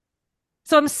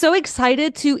So I'm so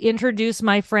excited to introduce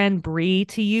my friend Bri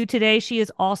to you today. She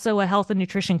is also a health and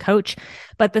nutrition coach,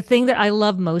 but the thing that I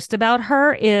love most about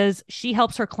her is she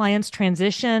helps her clients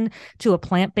transition to a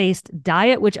plant-based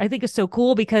diet, which I think is so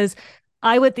cool because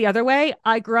I went the other way.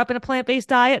 I grew up in a plant-based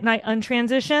diet and I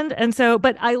untransitioned. And so,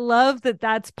 but I love that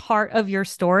that's part of your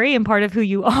story and part of who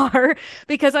you are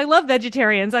because I love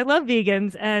vegetarians. I love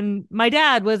vegans. And my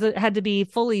dad had to be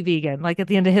fully vegan, like at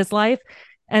the end of his life.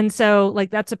 And so,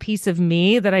 like, that's a piece of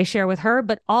me that I share with her.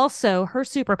 But also, her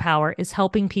superpower is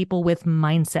helping people with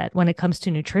mindset when it comes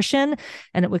to nutrition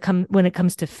and when it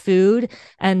comes to food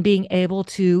and being able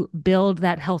to build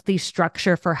that healthy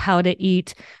structure for how to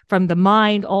eat from the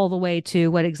mind all the way to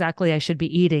what exactly I should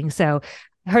be eating. So,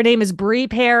 her name is Bri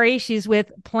Perry. She's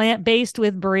with Plant Based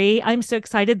with Bri. I'm so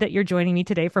excited that you're joining me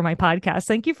today for my podcast.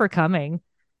 Thank you for coming.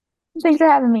 Thanks for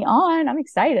having me on. I'm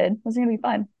excited. This is going to be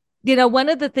fun. One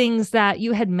of the things that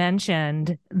you had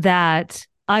mentioned that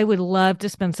I would love to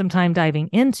spend some time diving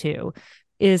into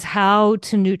is how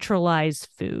to neutralize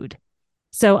food.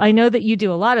 So I know that you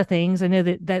do a lot of things. I know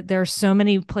that there are so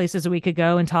many places that we could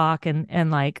go and talk and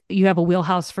like you have a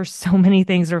wheelhouse for so many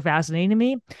things that are fascinating to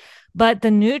me. But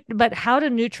how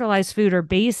to neutralize food or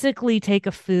basically take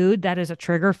a food that is a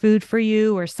trigger food for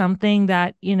you or something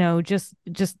that,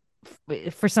 just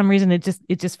for some reason it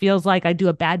just feels like I do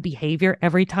a bad behavior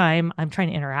every time I'm trying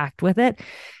to interact with it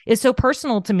is so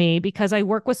personal to me because I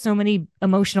work with so many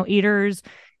emotional eaters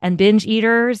and binge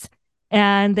eaters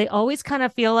and they always kind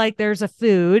of feel like there's a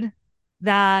food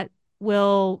that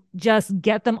will just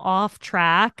get them off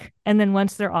track and then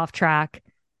once they're off track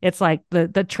it's like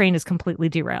the train is completely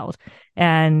derailed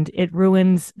and it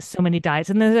ruins so many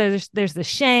diets. And then there's the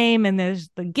shame and there's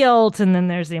the guilt and then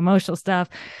there's the emotional stuff.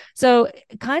 So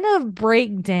kind of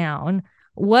break down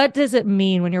what does it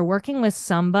mean when you're working with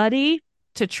somebody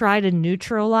to try to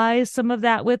neutralize some of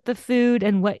that with the food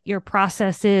and what your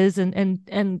process is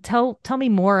and tell me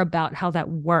more about how that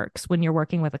works when you're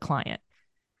working with a client.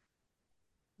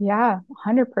 Yeah,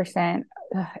 100%.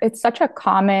 It's such a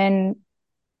common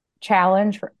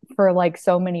challenge for like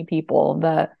so many people.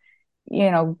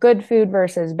 Good food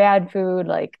versus bad food,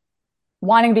 like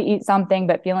wanting to eat something,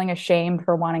 but feeling ashamed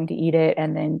for wanting to eat it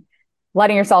and then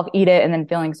letting yourself eat it and then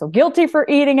feeling so guilty for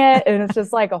eating it. And it's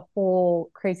just like a whole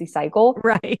crazy cycle.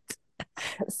 Right.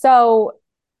 So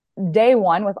day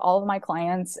one with all of my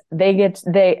clients,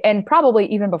 and probably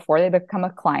even before they become a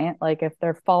client, like if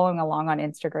they're following along on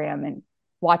Instagram and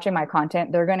watching my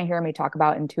content, they're going to hear me talk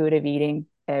about intuitive eating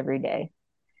every day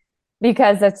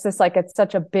because that's just like it's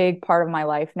such a big part of my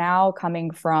life now, coming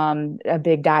from a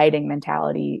big dieting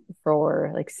mentality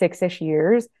for like 6-ish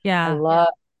years. I Yeah. love,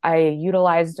 I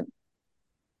utilized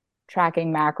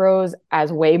tracking macros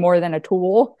as way more than a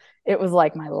tool. It was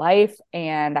like my life.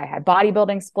 And I had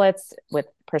bodybuilding splits with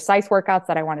precise workouts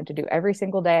that I wanted to do every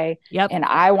single day. Yep. And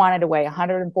I wanted to weigh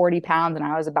 140 pounds and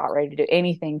I was about ready to do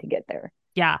anything to get there.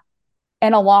 Yeah.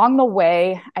 And along the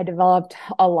way, I developed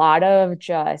a lot of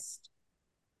just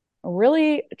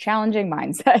really challenging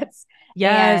mindsets and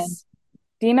Yes.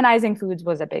 demonizing foods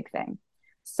was a big thing.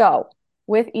 So,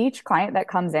 with each client that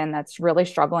comes in that's really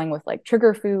struggling with like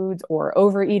trigger foods or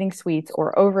overeating sweets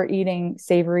or overeating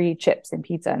savory chips and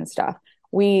pizza and stuff,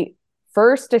 we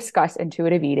first discuss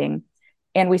intuitive eating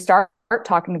and we start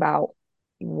talking about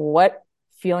what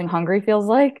feeling hungry feels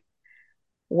like,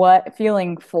 what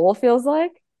feeling full feels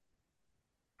like,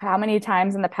 how many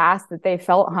times in the past that they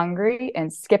felt hungry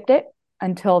and skipped it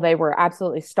until they were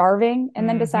absolutely starving and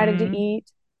then decided to Mm-hmm.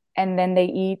 eat and then they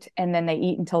eat and then they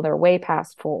eat until they're way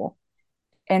past full.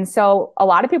 And so a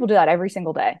lot of people do that every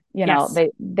single day. Yes.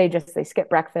 They skip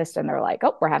breakfast and they're like,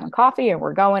 "Oh, we're having coffee and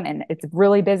we're going and it's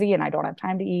really busy and I don't have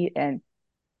time to eat and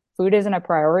food isn't a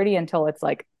priority until it's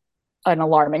like an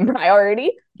alarming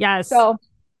priority." Yes. So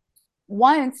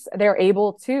once they're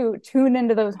able to tune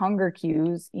into those hunger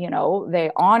cues, they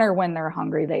honor when they're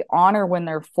hungry, they honor when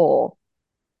they're full,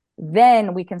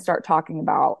 then we can start talking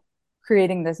about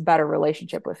creating this better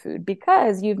relationship with food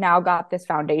because you've now got this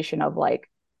foundation of like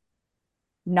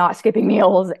not skipping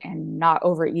meals and not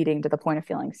overeating to the point of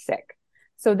feeling sick.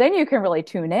 So then you can really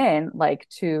tune in like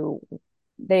to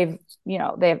they've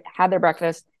had their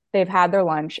breakfast, they've had their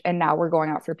lunch, and now we're going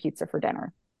out for pizza for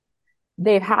dinner.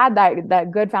 They've had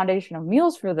that good foundation of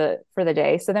meals for the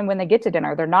day. So then when they get to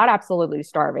dinner, they're not absolutely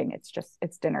starving.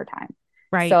 It's dinner time.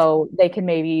 Right. So they can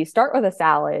maybe start with a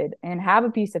salad and have a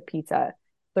piece of pizza.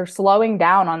 They're slowing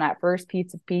down on that first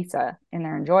piece of pizza and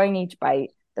they're enjoying each bite.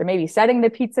 They're maybe setting the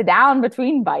pizza down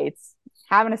between bites,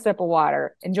 having a sip of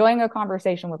water, enjoying a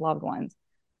conversation with loved ones.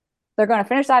 They're going to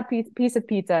finish that piece of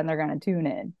pizza and they're going to tune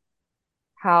in.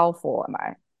 How full am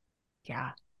I?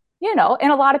 Yeah.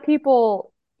 And a lot of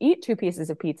people eat 2 pieces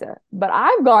of pizza, but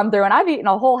I've gone through and I've eaten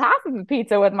a whole half of a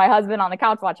pizza with my husband on the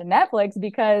couch watching Netflix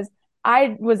because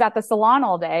I was at the salon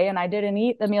all day and I didn't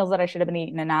eat the meals that I should have been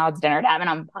eating. And now it's dinner time and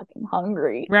I'm fucking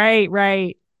hungry. Right,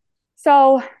 right.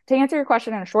 So, to answer your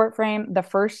question in a short frame, the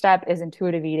first step is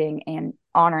intuitive eating and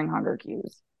honoring hunger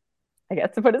cues. I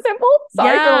guess to put it simple.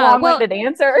 Sorry for the Yeah. Well, long-winded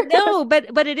answer. no,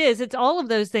 but it is. It's all of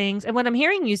those things. And what I'm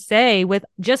hearing you say with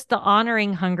just the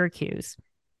honoring hunger cues,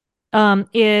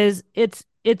 is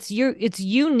it's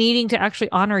you needing to actually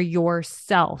honor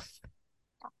yourself.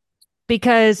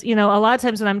 Because, a lot of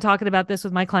times when I'm talking about this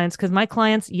with my clients, because my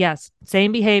clients, yes,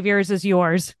 same behaviors as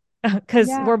yours, because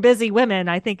Yeah. we're busy women.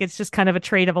 I think it's just kind of a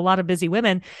trait of a lot of busy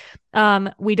women.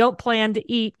 We don't plan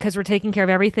to eat because we're taking care of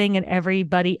everything and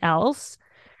everybody else.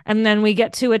 And then we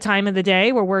get to a time of the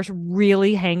day where we're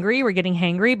really hangry, we're getting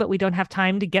hangry, but we don't have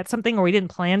time to get something or we didn't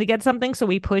plan to get something. So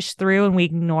we push through and we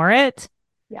ignore it.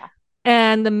 Yeah.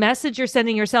 And the message you're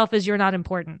sending yourself is you're not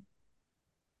important.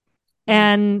 Mm.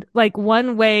 And like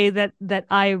one way that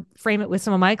I frame it with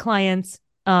some of my clients,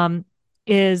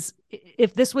 is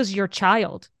if this was your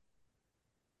child,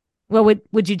 well,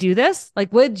 would you do this?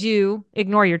 Like, would you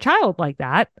ignore your child like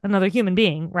that? Another human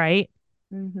being, right?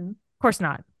 Mm-hmm. Of course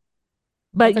not.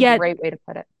 That's But a yet, great way to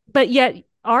put it. but yet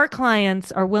our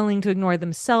clients are willing to ignore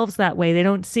themselves that way. They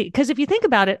don't see, because if you think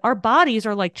about it, our bodies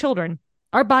are like children.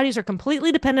 Our bodies are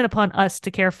completely dependent upon us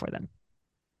to care for them.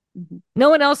 Mm-hmm. No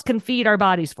one else can feed our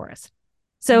bodies for us.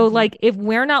 So, Mm-hmm. like, if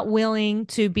we're not willing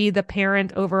to be the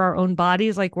parent over our own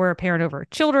bodies, like we're a parent over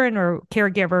children or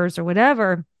caregivers or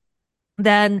whatever,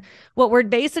 then what we're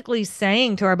basically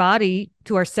saying to our body,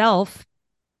 to ourself,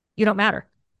 you don't matter.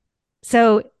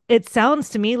 So it sounds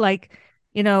to me like,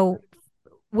 you know,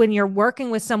 when you're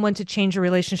working with someone to change your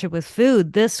relationship with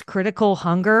food, this critical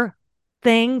hunger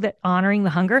thing, that honoring the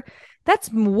hunger,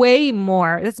 that's way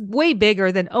more, that's way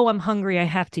bigger than, oh, I'm hungry, I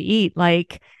have to eat.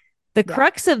 Like the Yeah.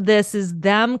 crux of this is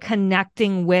them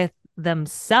connecting with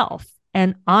themselves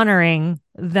and honoring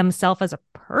themselves as a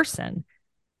person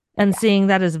and Yeah. seeing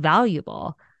that as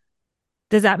valuable.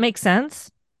 Does that make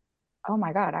sense? Oh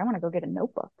my God. I want to go get a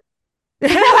notebook.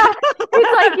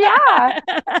 It's like, yeah,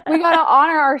 we got to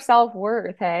honor our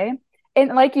self-worth. Hey. And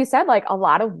like you said, like a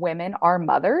lot of women are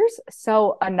mothers.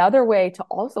 So another way to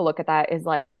also look at that is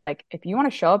like if you want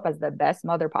to show up as the best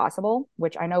mother possible,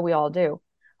 which I know we all do,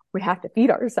 we have to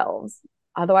feed ourselves.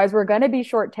 Otherwise, we're going to be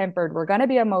short tempered. We're going to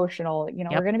be emotional.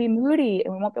 We're Yep. going to be moody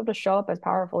and we won't be able to show up as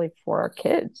powerfully for our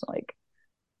kids. Like,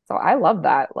 so I love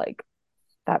that, like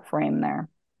that frame there.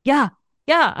 Yeah.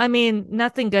 Yeah. I mean,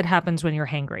 nothing good happens when you're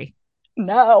hangry.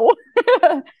 No,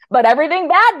 but everything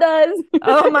bad does.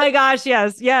 Oh my gosh,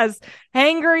 yes, yes.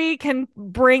 Hangry can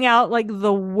bring out like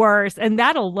the worst. And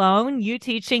that alone, you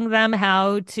teaching them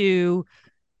how to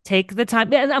take the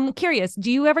time. And I'm curious,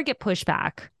 do you ever get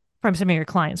pushback from some of your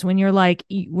clients when you're like,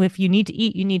 if you need to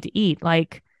eat, you need to eat?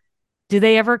 Like, do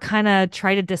they ever kind of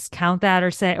try to discount that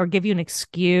or say, or give you an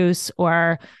excuse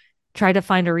or try to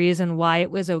find a reason why it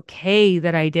was okay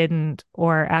that I didn't,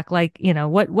 or act like,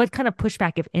 what kind of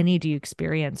pushback, if any, do you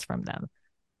experience from them?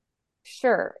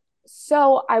 Sure.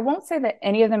 So I won't say that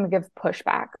any of them give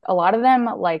pushback. A lot of them,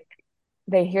 like,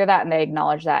 they hear that and they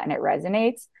acknowledge that and it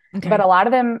resonates. But Okay. a lot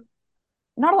of them,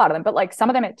 not a lot of them, but like some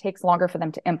of them, it takes longer for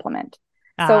them to implement.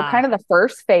 So, Ah, kind of the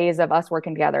first phase of us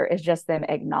working together is just them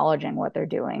acknowledging what they're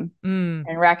doing mm,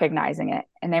 and recognizing it.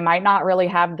 And they might not really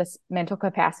have this mental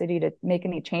capacity to make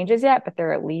any changes yet, but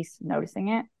they're at least noticing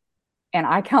it. And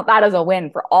I count that as a win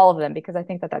for all of them because I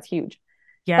think that that's huge.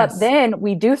 But yes. then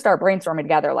we do start brainstorming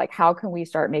together, like how can we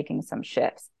start making some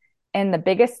shifts? And the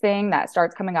biggest thing that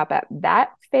starts coming up at that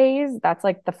phase, that's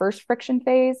like the first friction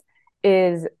phase,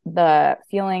 is the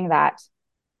feeling that,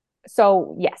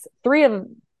 so yes,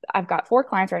 I've got 4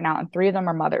 clients right now, and 3 of them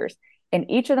are mothers. And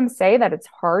each of them say that it's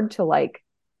hard to like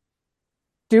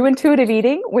do intuitive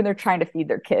eating when they're trying to feed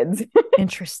their kids.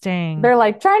 Interesting. They're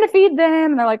like trying to feed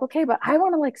them, and they're like, okay, but I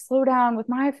want to like slow down with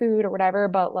my food or whatever.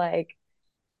 But like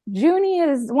Junie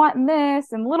is wanting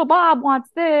this and little Bob wants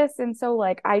this. And so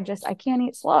like I can't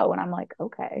eat slow. And I'm like,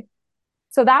 okay.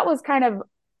 So that was kind of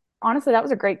honestly, that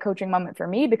was a great coaching moment for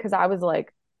me because I was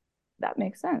like, that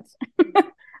makes sense.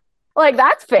 Like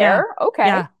that's Yeah. fair. Okay.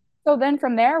 Yeah. So then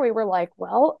from there we were like,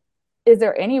 well, is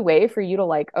there any way for you to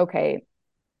like, okay,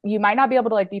 you might not be able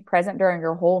to like be present during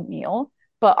your whole meal,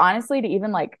 but honestly to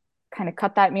even like kind of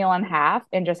cut that meal in half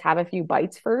and just have a few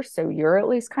bites first so you're at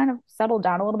least kind of settled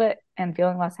down a little bit and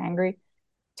feeling less hungry.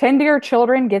 Tend to your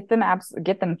children, get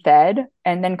them fed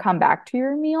and then come back to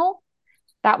your meal.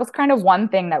 That was kind of one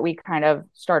thing that we kind of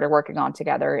started working on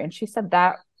together and she said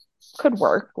that could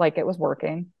work, like it was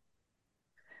working.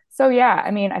 So yeah,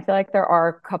 I mean, I feel like there are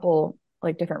a couple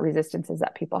like different resistances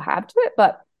that people have to it,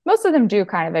 but most of them do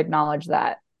kind of acknowledge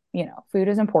that, food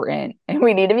is important and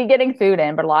we need to be getting food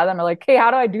in. But a lot of them are like, hey,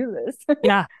 how do I do this?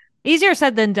 Yeah. Easier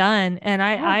said than done. And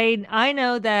Yeah. I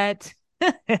know that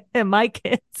my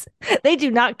kids, they do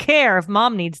not care if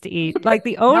mom needs to eat. Like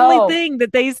the only No. thing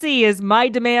that they see is my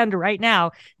demand right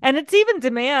now. And it's even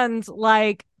demands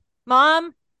like,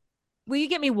 Mom, will you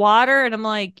get me water? And I'm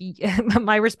like,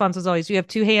 my response was always, you have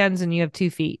two hands and you have 2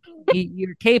 feet.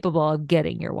 You're capable of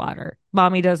getting your water.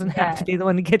 Mommy doesn't have to Yes. be the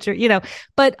one to get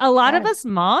but a lot of Yes. us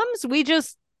moms, we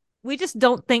just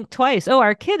don't think twice. Oh,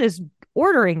 our kid is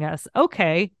ordering us.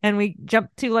 Okay. And we jump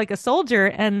to like a soldier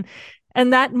and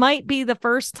that might be the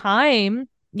first time,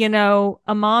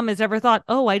 a mom has ever thought,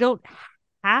 "Oh, I don't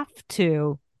have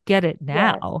to get it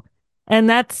Yes. now." And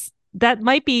that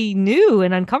might be new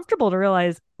and uncomfortable to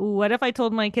realize, what if I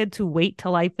told my kid to wait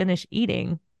till I finish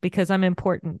eating because I'm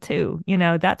important too?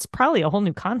 That's probably a whole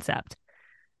new concept.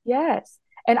 Yes.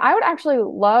 And I would actually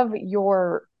love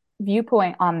your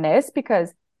viewpoint on this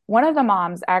because one of the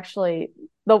moms actually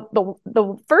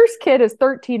the first kid is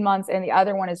 13 months and the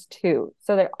other one is 2.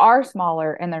 So they are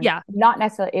smaller and they're Yeah. not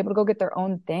necessarily able to go get their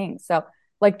own things. So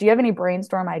like do you have any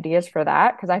brainstorm ideas for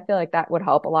that? Because I feel like that would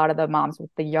help a lot of the moms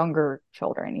with the younger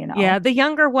children. Yeah. The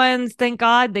younger ones, thank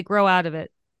God they grow out of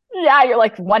it. Yeah, you're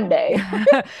like one day.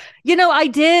 I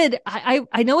did.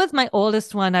 I know with my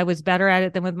oldest one, I was better at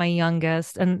it than with my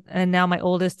youngest. And now my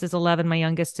oldest is 11, my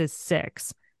youngest is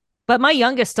 6. But my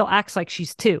youngest still acts like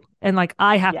she's 2 and like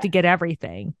I have Yeah. to get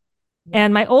everything. Yeah.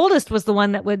 And my oldest was the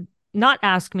one that would not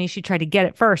ask me. She'd try to get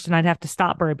it first, and I'd have to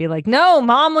stop her and be like, "No,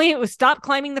 mom, we stop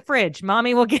climbing the fridge.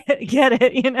 Mommy will get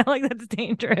it." Like that's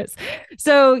dangerous.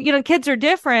 So kids are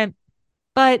different,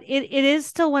 but it is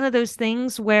still one of those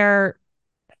things where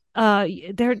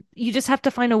there you just have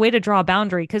to find a way to draw a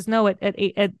boundary because no,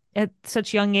 at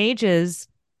such young ages,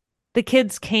 the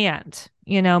kids can't.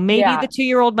 Maybe the Yeah.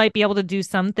 2-year-old might be able to do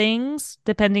some things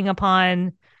depending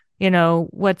upon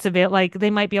what's available. Like they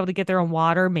might be able to get their own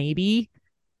water, maybe,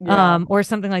 Yeah. or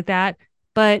something like that.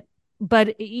 But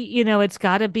it's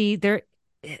got to be there.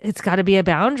 It's got to be a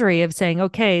boundary of saying,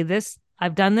 okay, this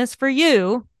I've done this for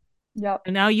you, Yep.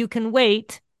 and now you can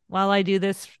wait while I do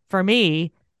this for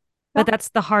me. But Yep. that's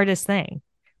the hardest thing.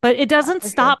 But it Yeah, doesn't for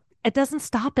sure. stop. It doesn't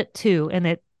stop at 2 and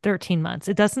at 13 months.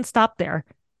 It doesn't stop there.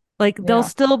 Like they'll Yeah.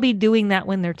 still be doing that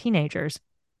when they're teenagers.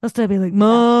 They'll still be like, Yeah.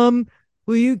 "Mom,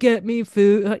 will you get me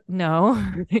food?" Like, no,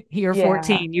 you're Yeah.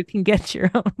 14. You can get your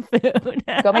own food.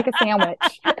 Go make a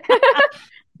sandwich.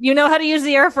 You know how to use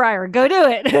the air fryer. Go do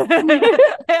it.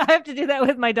 I have to do that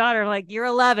with my daughter. Like, you're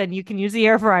 11. You can use the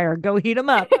air fryer. Go heat them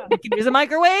up. You can use a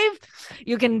microwave.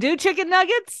 You can do chicken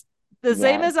nuggets the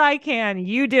same Yes. as I can.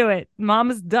 You do it.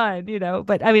 Mom's done.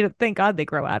 But I mean, thank God they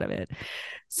grow out of it.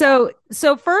 Yeah.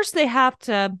 So first they have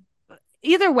to,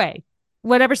 either way,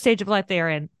 whatever stage of life they are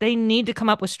in, they need to come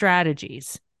up with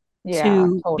strategies Yeah,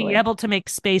 to be totally. able to make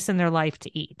space in their life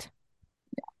to eat,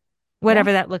 Yeah.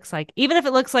 whatever that looks like. Even if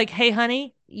it looks like, hey,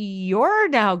 honey, you're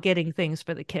now getting things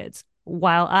for the kids.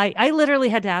 While I literally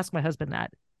had to ask my husband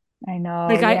that. I know.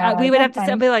 Like Yeah. we Isn't would that have to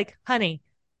funny? be like, honey,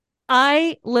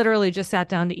 I literally just sat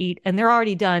down to eat and they're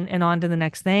already done and on to the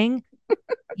next thing.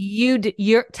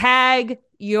 Your tag,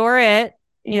 you're it.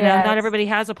 Not Yes. everybody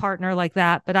has a partner like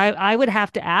that, but I would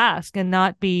have to ask and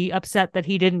not be upset that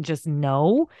he didn't just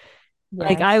know.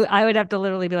 Like I Yes. I would have to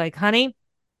literally be like, honey,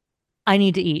 I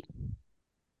need to eat.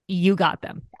 You got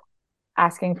them.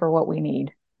 Asking for what we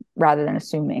need rather than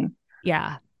assuming.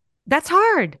 Yeah. That's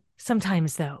hard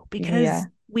sometimes though, Yeah. because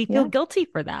we feel Yeah. guilty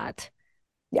for that.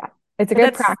 Yeah. It's a But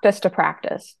good that's practice to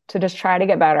practice, to just try to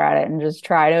get better at it and just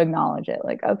try to acknowledge it.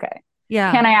 Like, okay,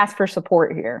 yeah, can I ask for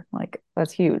support here? Like,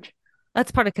 that's huge.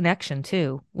 that's part of connection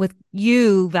too, with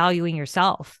you valuing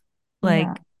yourself.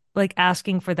 Yeah. Like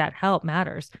asking for that help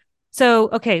matters. So,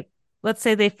 okay, let's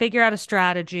say they figure out a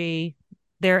strategy,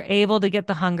 they're able to get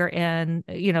the hunger in,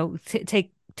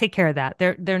 take care of that.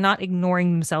 They're not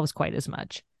ignoring themselves quite as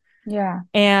much. Yeah.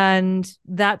 And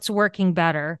that's working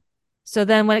better. So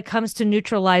then when it comes to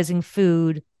neutralizing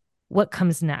food, what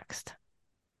comes next?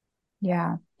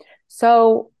 Yeah.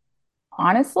 So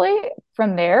honestly,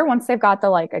 from there, once they've got the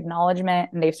like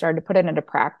acknowledgement and they've started to put it into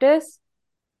practice,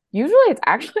 usually it's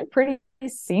actually pretty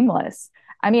seamless.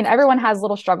 I mean, everyone has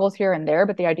little struggles here and there,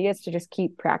 but the idea is to just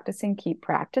keep practicing, keep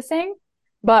practicing.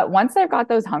 But once they've got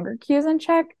those hunger cues in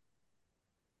check,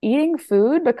 eating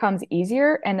food becomes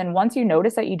easier. And then once you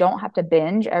notice that you don't have to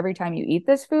binge every time you eat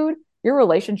this food, your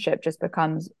relationship just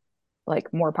becomes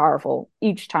like more powerful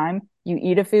each time you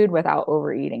eat a food without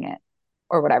overeating it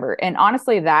or whatever. And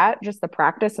honestly, that just the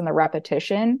practice and the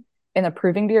repetition and then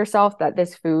proving to yourself that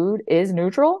this food is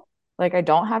neutral, like I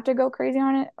don't have to go crazy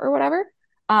on it or whatever.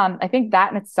 I think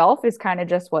that in itself is kind of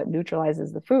just what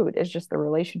neutralizes the food, is just the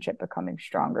relationship becoming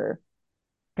stronger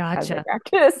as they Gotcha.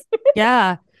 practice.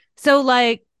 Yeah. So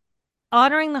like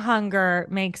honoring the hunger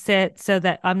makes it so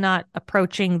that I'm not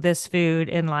approaching this food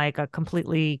in like a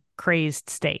completely crazed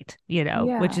state, which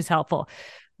Yeah. is helpful.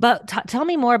 But tell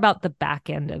me more about the back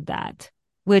end of that,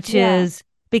 which Yeah. is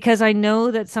because I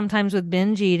know that sometimes with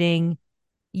binge eating,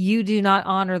 you do not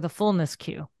honor the fullness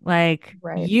cue. Like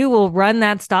Right. you will run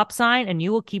that stop sign and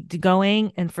you will keep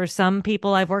going. And for some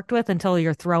people I've worked with, until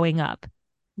you're throwing up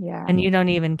Yeah. and you don't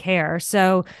even care.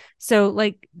 So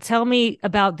like tell me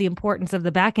about the importance of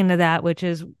the back end of that, which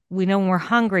is we know when we're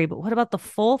hungry, but what about the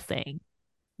full thing?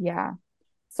 Yeah.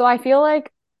 So I feel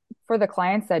like for the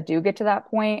clients that do get to that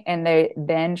point and they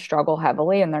then struggle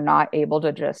heavily and they're not able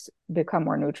to just become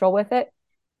more neutral with it,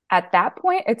 at that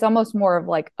point, it's almost more of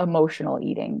like emotional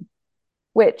eating,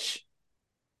 which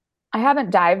I haven't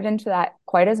dived into that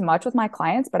quite as much with my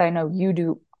clients, but I know you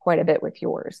do quite a bit with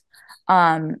yours.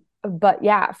 But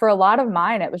yeah, for a lot of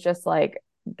mine, it was just like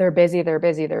they're busy, they're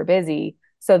busy, they're busy.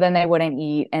 So then they wouldn't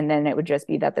eat. And then it would just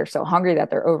be that they're so hungry that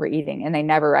they're overeating. And they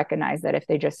never recognize that if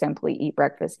they just simply eat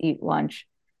breakfast, eat lunch,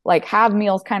 like have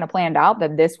meals kind of planned out,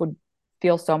 that this would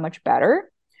feel so much better.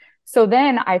 So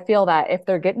then I feel that if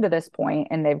they're getting to this point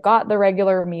and they've got the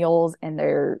regular meals and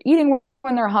they're eating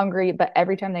when they're hungry, but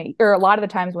every time they, or a lot of the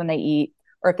times when they eat,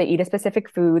 or if they eat a specific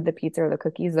food, the pizza or the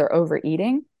cookies, they're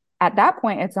overeating. At that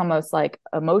point, it's almost like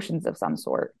emotions of some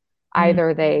sort. Mm.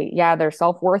 Either their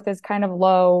self worth is kind of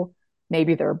low.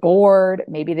 Maybe they're bored.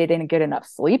 Maybe they didn't get enough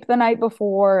sleep the night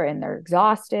before and they're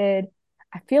exhausted.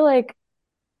 I feel like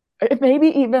maybe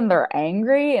even they're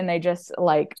angry and they just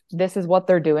like this is what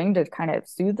they're doing to kind of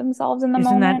soothe themselves in the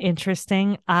Isn't that moment.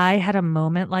 interesting? I had a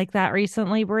moment like that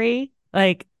recently, Brie.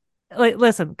 Like,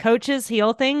 listen, coaches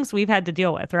heal things we've had to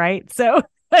deal with, right? So,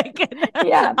 like,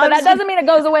 Yeah, but I'm that just, doesn't mean it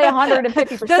goes away doesn't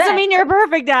 150%. mean you're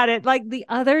perfect at it. Like the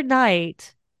other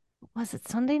night, was it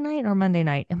Sunday night or Monday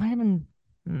night? It might have been,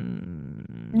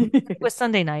 it was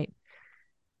Sunday night.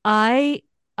 I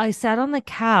I sat on the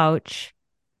couch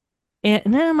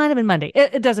and then it might have been Monday.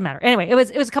 It doesn't matter. Anyway, it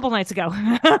was a couple nights ago.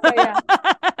 Yeah, yeah.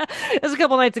 It was a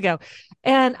couple nights ago.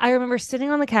 And I remember sitting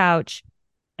on the couch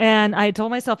and I told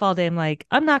myself all day, I'm like,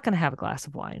 I'm not going to have a glass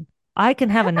of wine. I can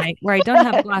have a night where I don't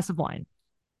have a glass of wine.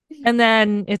 And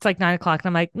then it's like 9 o'clock. And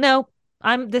I'm like, no,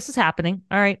 this is happening.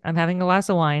 All right. I'm having a glass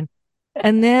of wine.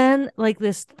 And then like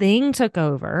this thing took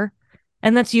over.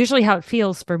 And that's usually how it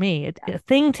feels for me. A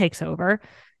thing takes over.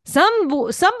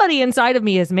 Somebody inside of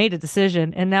me has made a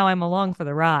decision and now I'm along for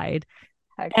the ride.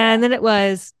 Heck And yeah. then it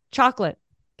was chocolate.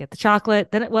 Get the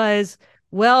chocolate. Then it was,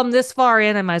 well, I'm this far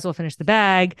in, I might as well finish the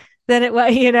bag. Then it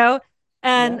was,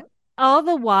 and Yeah. all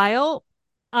the while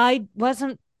I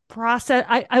wasn't process.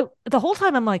 I the whole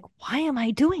time I'm like, why am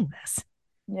I doing this?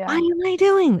 Why Yeah. am I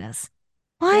doing this?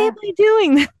 Why am Yeah. I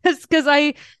doing this?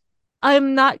 Because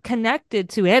I'm not connected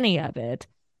to any of it.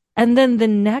 And then the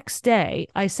next day,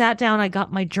 I sat down, I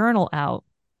got my journal out,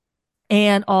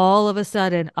 and all of a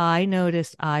sudden, I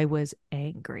noticed I was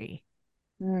angry,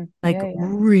 like Yeah. Yeah.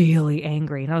 really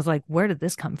angry. And I was like, where did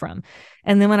this come from?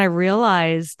 And then when I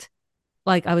realized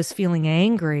like I was feeling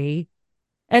angry,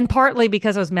 and partly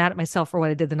because I was mad at myself for what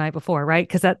I did the night before, right?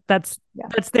 Because Yeah.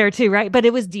 that's there too, right? But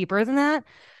it was deeper than that.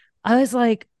 I was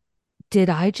like, did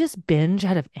I just binge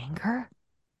out of anger?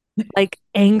 Like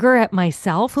anger at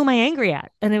myself? Who am I angry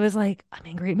at? And it was like, I'm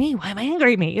angry at me. Why am I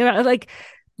angry at me? Like,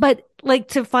 but like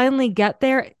to finally get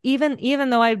there, even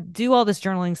though I do all this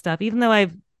journaling stuff, even though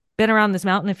I've been around this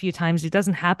mountain a few times, it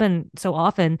doesn't happen so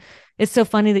often. It's so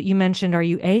funny that you mentioned, are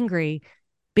you angry?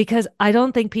 Because I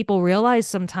don't think people realize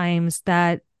sometimes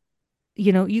that,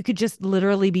 you could just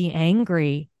literally be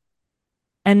angry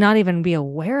and not even be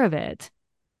aware of it.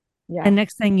 Yeah. And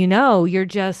next thing you know, you're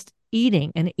just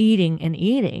eating and eating and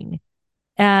eating.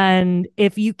 And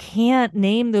if you can't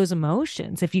name those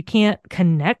emotions, if you can't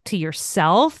connect to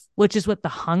yourself, which is what the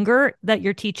hunger that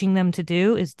you're teaching them to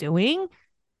do is doing,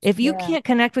 if you Yeah. can't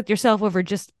connect with yourself over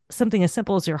just something as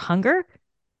simple as your hunger,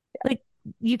 like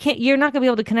you're not going to be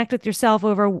able to connect with yourself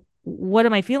over what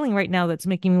am I feeling right now that's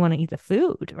making me want to eat the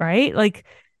food, right? Like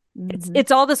Mm-hmm.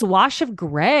 it's all this wash of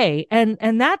gray. And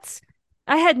that's,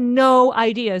 I had no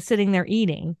idea sitting there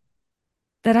eating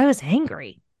that I was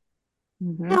angry.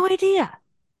 Mm-hmm. No idea.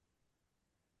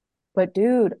 But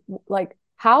dude, like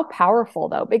how powerful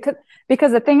though? Because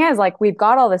the thing is, like we've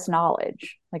got all this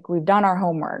knowledge, like we've done our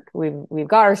homework, we've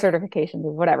got our certifications,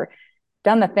 whatever,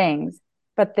 done the things,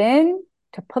 but then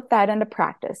to put that into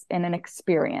practice in an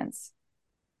experience,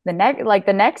 the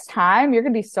next time you're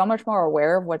going to be so much more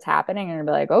aware of what's happening and you'll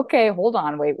be like, okay, hold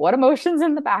on, wait, what emotions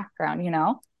in the background, you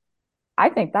know? I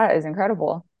think that is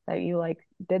incredible that you like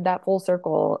did that full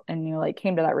circle and you like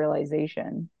came to that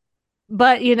realization.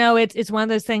 But you know, it's one of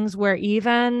those things where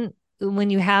even when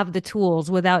you have the tools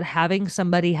without having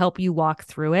somebody help you walk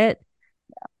through it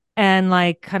and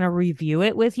like kind of review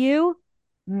it with you,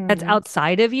 that's Mm.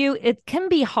 outside of you, it can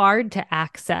be hard to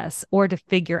access or to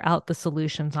figure out the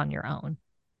solutions on your own.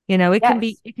 You know, Yes.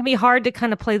 it can be hard to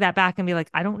kind of play that back and be like,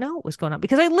 I don't know what was going on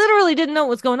because I literally didn't know what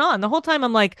was going on. The whole time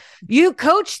I'm like, you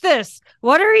coach this.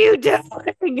 What are you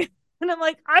doing? And I'm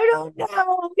like, I don't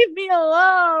know. Leave me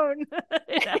alone.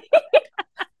 You know?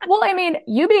 Well, I mean,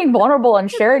 you being vulnerable and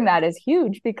sharing that is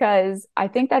huge because I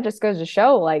think that just goes to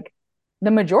show like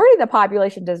the majority of the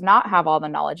population does not have all the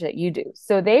knowledge that you do.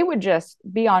 So they would just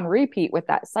be on repeat with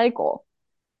that cycle.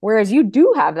 Whereas you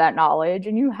do have that knowledge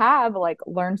and you have like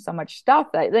learned so much stuff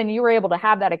that then you were able to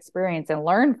have that experience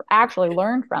and actually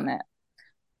learn from it.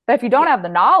 But if you don't Yeah, have the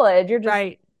knowledge,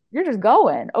 right. you're just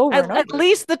going over and At over.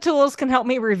 least the tools can help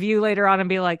me review later on and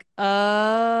be like,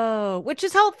 oh, which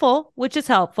is helpful.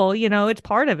 You know, it's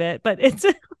part of it, but it's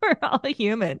we're all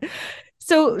human.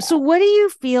 So Yeah. what do you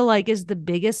feel like is the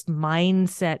biggest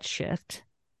mindset shift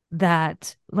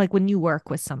that, like, when you work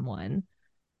with someone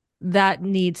that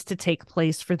needs to take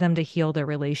place for them to heal their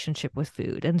relationship with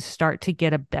food and start to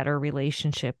get a better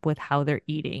relationship with how they're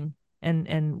eating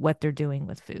and what they're doing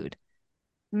with food?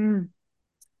 Mm,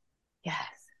 yes.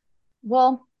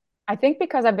 Well, I think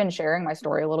because I've been sharing my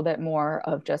story a little bit more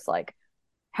of just like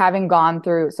having gone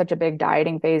through such a big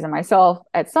dieting phase in myself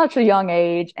at such a young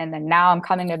age, and then now I'm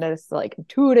coming into this like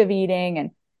intuitive eating,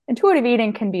 and intuitive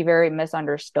eating can be very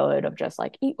misunderstood of just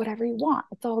like eat whatever you want.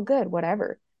 It's all good,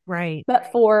 whatever. Right.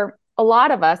 But for a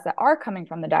lot of us that are coming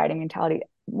from the dieting mentality,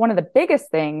 one of the biggest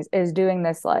things is doing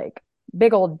this like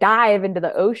big old dive into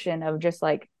the ocean of just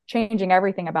like changing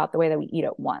everything about the way that we eat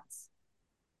at once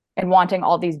and wanting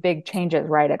all these big changes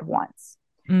right at once.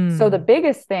 So the Mm,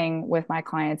 biggest thing with my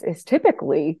clients is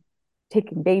typically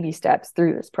taking baby steps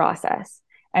through this process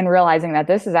and realizing that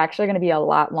this is actually going to be a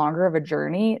lot longer of a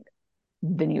journey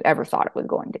than you ever thought it was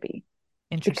going to be.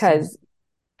 interesting. Because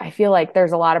I feel like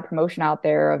there's a lot of promotion out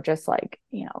there of just like,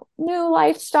 you know, new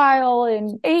lifestyle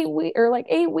in 8 weeks or like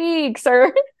 8 weeks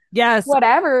or Yes.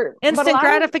 whatever. But a Instant lot of,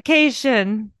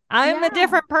 gratification. I'm a yeah.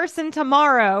 different person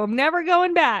tomorrow. I'm never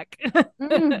going back.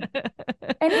 Mm.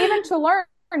 And even to learn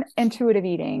intuitive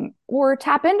eating or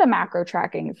tap into macro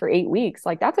tracking for 8 weeks,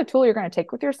 like that's a tool you're going to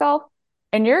take with yourself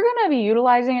and you're going to be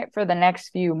utilizing it for the next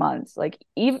few months. Like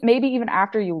maybe even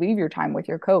after you leave your time with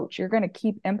your coach, you're going to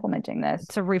keep implementing this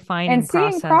It's a and refining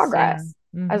seeing process. Yeah. progress as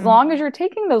Mm-hmm. long as you're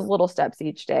taking those little steps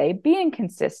each day, being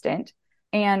consistent.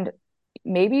 And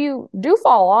maybe you do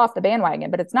fall off the bandwagon,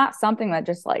 but it's not something that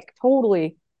just like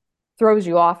totally throws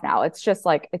you off now. It's just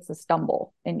like it's a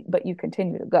stumble and but you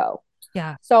continue to go.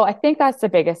 Yeah. So I think that's the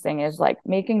biggest thing is like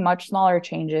making much smaller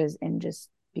changes and just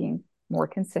being more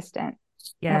consistent.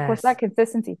 And of course, that Yes.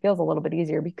 consistency feels a little bit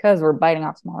easier because we're biting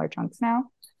off smaller chunks now.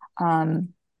 Um,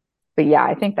 but yeah,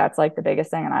 I think that's like the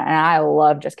biggest thing. And I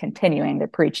love just continuing to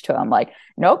preach to them like,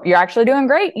 nope, you're actually doing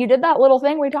great. You did that little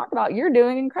thing we talked about. You're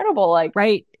doing incredible. Like,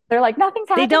 Right. they're like, nothing's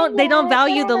happening They don't yet,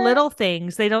 value the whatever. little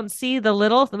things. They don't see the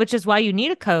little, which is why you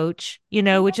need a coach, you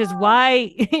know, which is Yeah. why,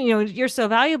 you know, you're so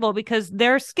valuable because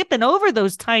they're skipping over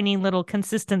those tiny little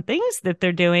consistent things that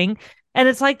they're doing. And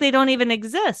it's like they don't even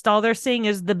exist. All they're seeing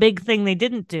is the big thing they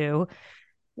didn't do.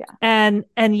 Yeah.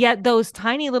 And yet those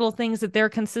tiny little things that they're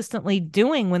consistently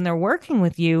doing when they're working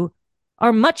with you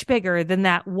are much bigger than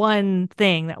that one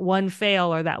thing, that one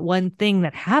fail or that one thing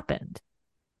that happened.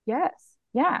 Yes.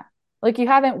 Yeah. Like you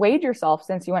haven't weighed yourself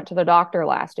since you went to the doctor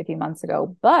last a few months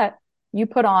ago, but you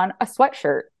put on a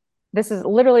sweatshirt. This is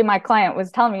literally my client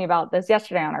was telling me about this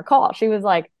yesterday on our call. She was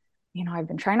like, you know, I've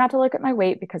been trying not to look at my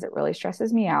weight because it really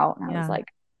stresses me out. And I was Yeah. like,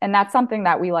 and that's something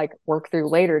that we like work through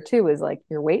later too, is like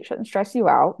your weight shouldn't stress you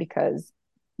out because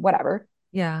whatever.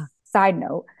 Yeah. Side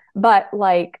note. But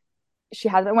like she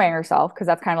hasn't weighing herself because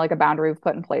that's kind of like a boundary we've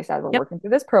put in place as we're Yep. working through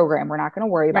this program. We're not going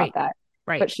to worry about Right. that.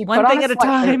 Right. But she put One on a thing at a sweatshirt.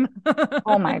 time.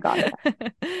 Oh my God.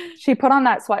 She put on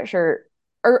that sweatshirt,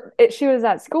 she was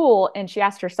at school and she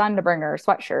asked her son to bring her a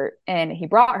sweatshirt and he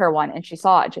brought her one and she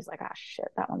saw it. She's like, ah, shit,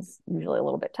 that one's usually a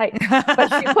little bit tight. But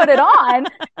she put it on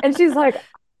and she's like,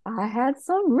 I had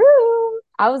some room.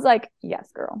 I was like,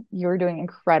 yes, girl, you're doing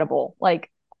incredible. Like,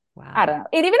 I don't Wow. know.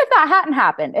 And even if that hadn't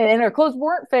happened and her clothes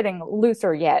weren't fitting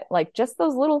looser yet, like just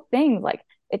those little things, like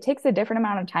it takes a different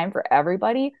amount of time for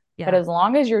everybody. But Yeah. as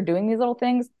long as you're doing these little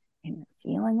things and you're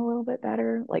feeling a little bit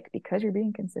better, like because you're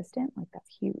being consistent, like that's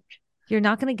huge. You're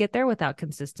not going to get there without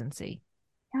consistency.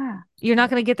 Yeah. You're not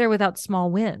going to get there without small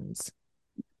wins.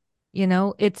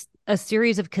 It's a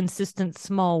series of consistent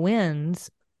small wins,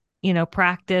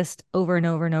 practiced over and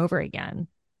over and over again,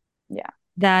 Yeah.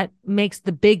 that makes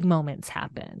the big moments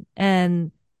happen.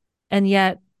 And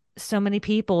yet so many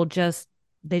people just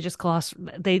gloss,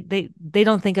 they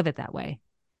don't think of it that way.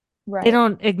 They Right.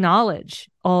 don't acknowledge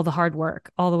all the hard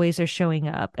work, all the ways they're showing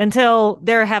up until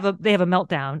they have a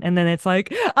meltdown. And then it's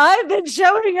like, I've been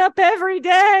showing up every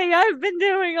day. I've been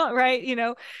doing all right,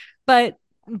 but,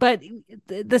 but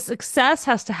the success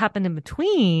has to happen in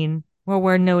between, where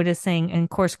we're noticing and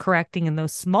course correcting in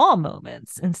those small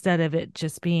moments, instead of it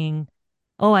just being,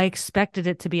 oh, I expected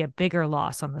it to be a bigger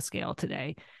loss on the scale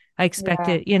today. I expect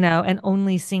Yeah. it, and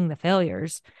only seeing the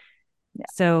failures. Yeah.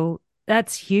 So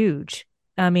that's huge.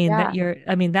 Yeah.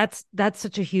 That's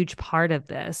such a huge part of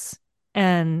this.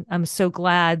 And I'm so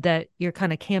glad that you're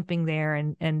kind of camping there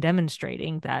and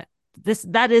demonstrating that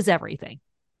that is everything.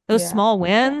 Those Yeah. small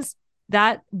wins,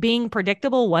 that being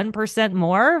predictable 1%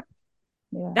 more,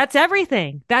 Yeah. that's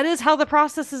everything. That is how the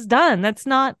process is done. That's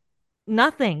not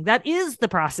nothing. That is the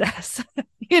process,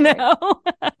 you Right. know?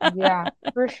 Yeah,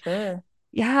 for sure.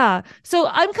 Yeah. So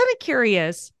I'm kind of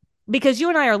curious, because you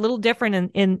and I are a little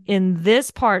different in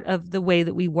this part of the way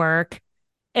that we work,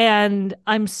 and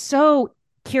I'm so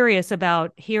curious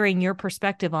about hearing your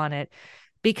perspective on it,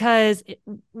 because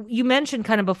you mentioned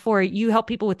kind of before, you help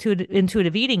people with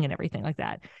intuitive eating and everything like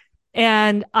that.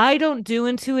 And I don't do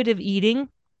intuitive eating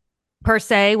per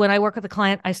se. When I work with a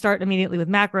client, I start immediately with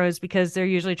macros, because they're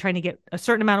usually trying to get a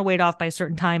certain amount of weight off by a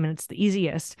certain time, and it's the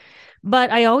easiest.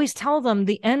 But I always tell them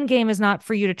the end game is not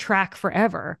for you to track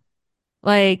forever.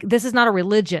 Like, this is not a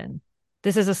religion.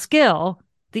 This is a skill.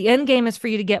 The end game is for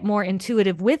you to get more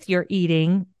intuitive with your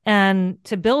eating and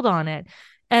to build on it.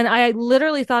 And I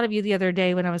literally thought of you the other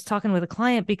day when I was talking with a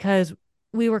client, because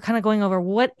we were kind of going over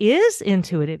what is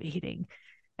intuitive eating.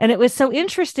 And it was so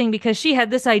interesting, because she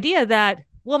had this idea that,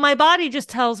 well, my body just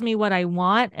tells me what I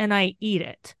want and I eat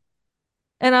it.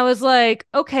 And I was like,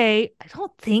 okay, I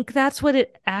don't think that's what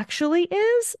it actually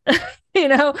is, you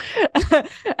know?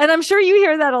 And I'm sure you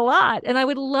hear that a lot. And I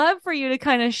would love for you to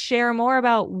kind of share more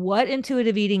about what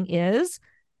intuitive eating is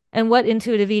and what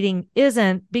intuitive eating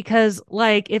isn't. Because,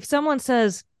 like, if someone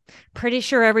says, pretty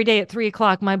sure every day at 3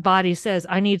 o'clock, my body says,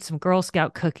 I need some Girl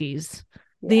Scout cookies,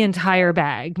 the Yeah. entire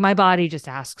bag, my body just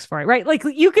asks for it, right? Like,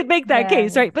 you could make that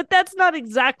case, Yeah. right? But that's not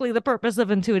exactly the purpose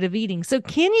of intuitive eating. So,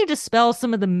 can you dispel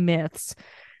some of the myths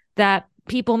that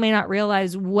people may not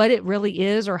realize what it really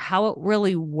is, or how it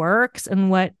really works,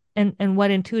 and what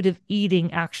intuitive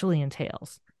eating actually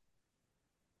entails?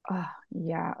 Oh,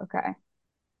 yeah. Okay.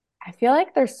 I feel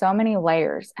like there's so many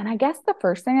layers. And I guess the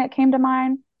first thing that came to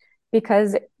mind,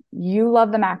 because you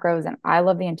love the macros and I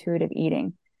love the intuitive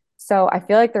eating. So I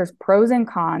feel like there's pros and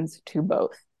cons to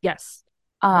both. Yes,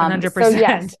 So yes,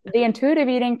 100%. the intuitive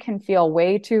eating can feel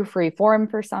way too free form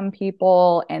for some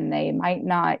people, and they might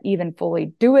not even fully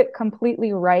do it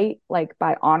completely right. Like,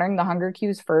 by honoring the hunger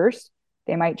cues first,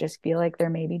 they might just feel like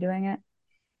they're maybe doing it.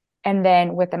 And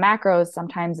then with the macros,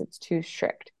 sometimes it's too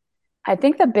strict. I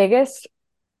think the biggest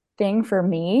thing for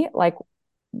me, like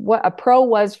what a pro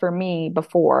was for me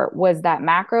before, was that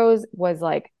macros was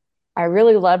like, I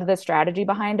really loved the strategy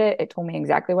behind it. It told me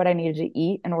exactly what I needed to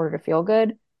eat in order to feel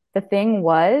good. The thing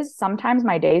was, sometimes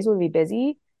my days would be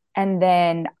busy, and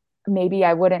then maybe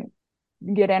I wouldn't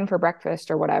get in for breakfast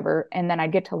or whatever. And then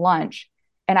I'd get to lunch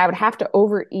and I would have to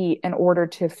overeat in order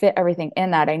to fit everything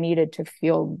in that I needed to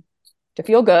feel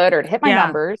good or to hit my Yeah.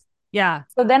 numbers. Yeah.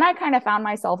 So then I kind of found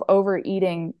myself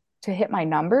overeating to hit my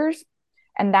numbers.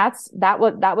 And that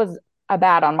was a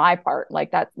bad on my part.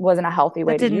 Like, that wasn't a healthy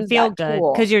way That to didn't use feel that good,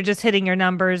 because tool. you're just hitting your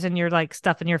numbers and you're like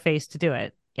stuffing your face to do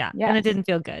it. Yeah. And it Yes. didn't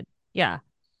feel good. Yeah.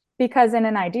 Because in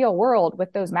an ideal world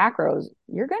with those macros,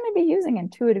 you're going to be using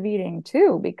intuitive eating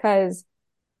too, because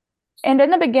and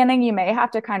in the beginning, you may have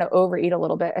to kind of overeat a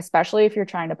little bit, especially if you're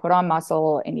trying to put on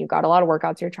muscle and you've got a lot of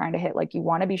workouts you're trying to hit. Like, you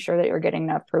want to be sure that you're getting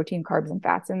enough protein, carbs, and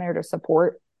fats in there to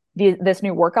support this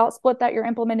new workout split that you're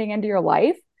implementing into your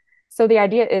life. So the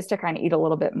idea is to kind of eat a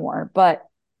little bit more. But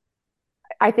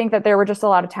I think that there were just a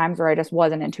lot of times where I just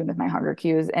wasn't in tune with my hunger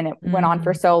cues, and it went on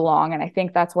for Mm, so long. And I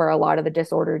think that's where a lot of the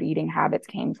disordered eating habits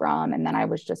came from. And then I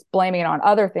was just blaming it on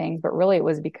other things, but really it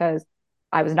was because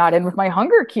I was not in with my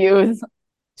hunger cues.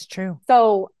 it's true.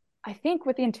 So I think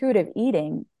with the intuitive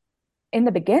eating, in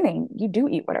the beginning, you do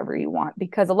eat whatever you want,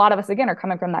 because a lot of us, again, are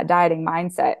coming from that dieting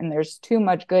mindset, and there's too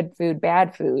much good food,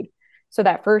 bad food. So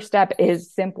that first step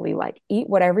is simply like, eat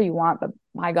whatever you want, but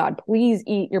my God, please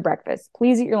eat your breakfast,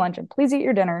 please eat your lunch, and please eat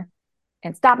your dinner,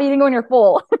 and stop eating when you're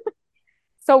full.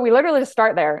 So we literally just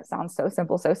start there. It sounds so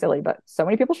simple, so silly, but so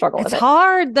many people struggle It's with it.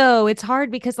 hard though. It's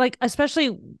hard because like,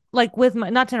 especially like with my,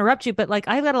 not to interrupt you, but like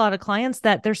I've got a lot of clients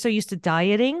that they're so used to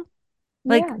dieting.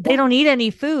 Like Yeah, they yeah. don't eat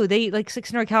any food. They eat like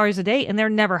 600 calories a day and they're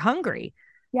never hungry.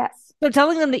 Yes. So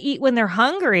telling them to eat when they're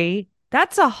hungry,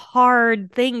 that's a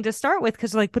hard thing to start with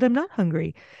because like, but I'm not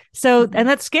hungry. So, and Mhm.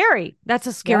 that's scary. That's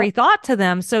a scary Yep. thought to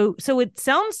them. So it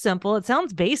sounds simple, it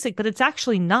sounds basic, but it's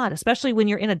actually not, especially when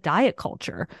you're in a diet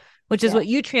culture, which is what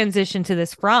Yes. you transition to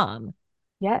this from,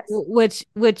 Yes. which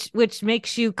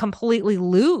makes you completely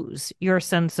lose your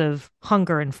sense of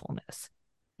hunger and fullness.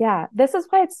 Yeah. This is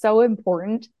why it's so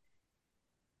important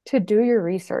to do your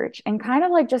research and kind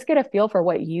of like just get a feel for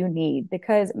what you need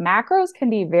because macros can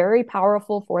be very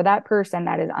powerful for that person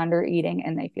that is under eating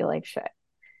and they feel like shit.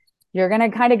 You're going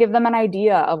to kind of give them an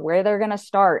idea of where they're going to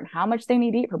start, how much they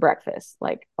need to eat for breakfast.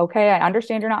 Like, okay, I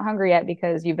understand you're not hungry yet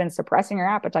because you've been suppressing your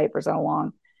appetite for so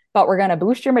long, but we're going to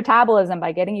boost your metabolism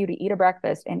by getting you to eat a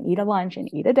breakfast and eat a lunch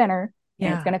and eat a dinner.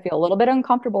 And it's Yeah. going to feel a little bit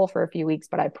uncomfortable for a few weeks,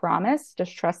 but I promise,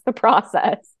 just trust the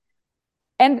process.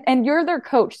 And you're their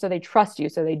coach, so they trust you,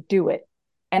 so they do it.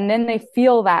 And then they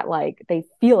feel that like they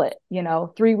feel it,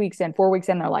 3 weeks in, 4 weeks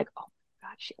in, they're like, oh my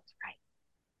God, she was right.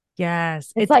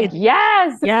 Yes. It's like,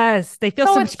 yes. Yes. They feel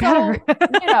So so it's much better. so,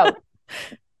 you know,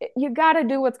 you got to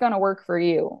do what's going to work for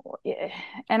you.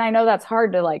 And I know that's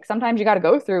hard to like, sometimes you got to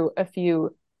go through a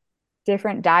few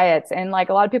different diets. And like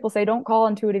a lot of people say, don't call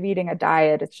intuitive eating a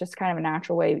diet. It's just kind of a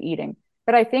natural way of eating.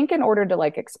 But I think in order to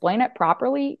like explain it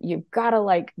properly, you've got to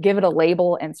like give it a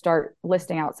label and start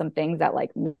listing out some things that like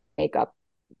make up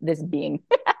this being.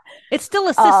 It's still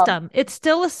a um, system. It's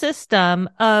still a system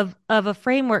of a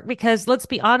framework because let's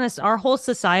be honest, our whole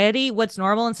society, what's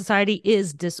normal in society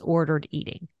is disordered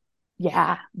eating.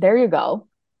 yeah, there you go.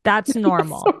 That's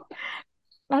normal. So,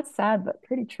 that's sad, but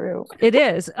pretty true. It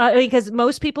is because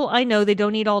most people I know they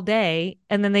don't eat all day,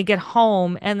 and then they get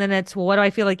home, and then it's well, what do I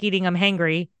feel like eating? I'm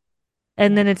hangry,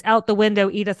 and Yeah. then it's out the window,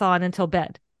 eat-a-thon until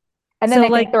bed. And then So they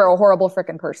like, think they're a horrible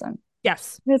freaking person.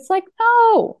 yes, It's like,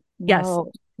 no, yes,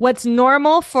 no. what's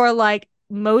normal for like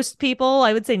most people,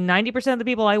 I would say 90% of the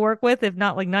people I work with, if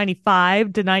not like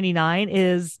 95 to 99,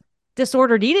 is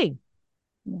disordered eating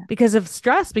Yeah. because of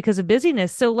stress, because of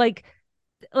busyness. So like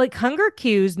hunger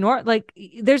cues, nor like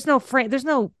there's no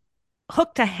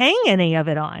hook to hang any of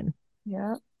it on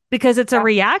Yeah. because it's a Yeah.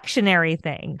 reactionary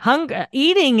thing. Hunger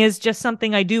eating is just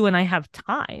something I do when I have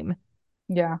time.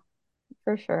 Yeah.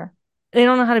 For sure. They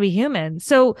don't know how to be human.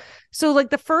 So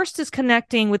like the first is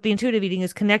connecting with the intuitive eating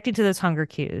is connecting to those hunger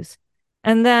cues.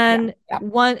 And Yeah. then Yeah.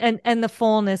 one and the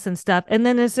fullness and stuff. And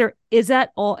then is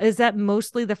that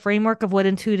mostly the framework of what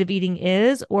intuitive eating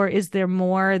is, or is there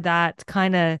more that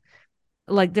kind of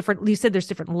like different you said there's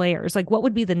different layers. Like what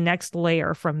would be the next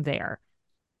layer from there?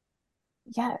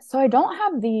 Yeah. So I don't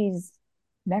have these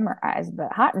memorized,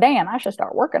 but hot damn, I should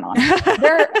start working on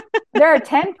it. There are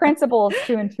 10 principles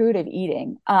to intuitive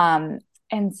eating.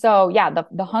 And so yeah, the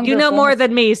You hunger know more fullness.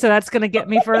 than me, so that's going to get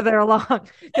me further along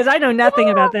because I know nothing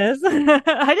about this.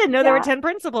 I didn't know there were Yeah. 10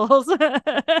 principles.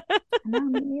 No,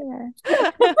 me neither.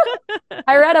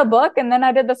 I read a book and then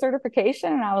I did the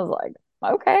certification and I was like,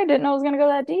 okay, I didn't know it was gonna go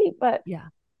that deep. But Yeah.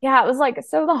 yeah, it was like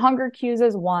so the hunger cues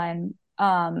is one.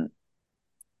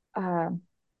 Uh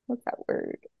what's that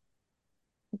word?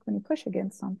 Like when you push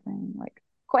against something, like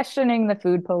questioning the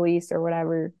food police or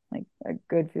whatever, like a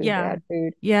good food, Yeah. bad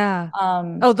food. Yeah.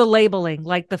 Um, Oh, the labeling,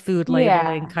 like the food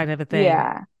labeling yeah, kind of a thing.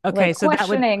 yeah. Okay, Like so that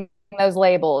would questioning those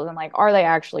labels and like, are they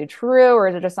actually true or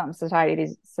is it just something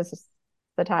society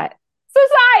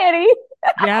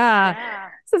yeah.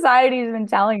 society's been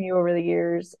telling you over the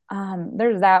years?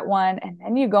 There's that one, and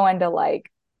then you go into like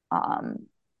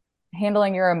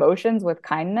handling your emotions with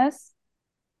kindness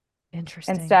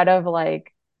Interesting. instead of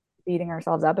like beating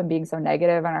ourselves up and being so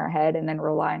negative in our head and then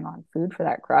relying on food for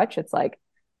that crutch. It's like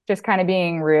just kind of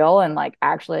being real and like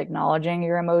actually acknowledging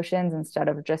your emotions instead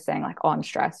of just saying like, oh, I'm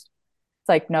stressed. It's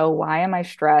like, no, why am I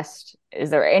stressed? Is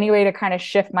there any way to kind of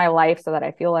shift my life so that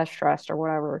I feel less stressed or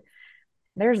whatever?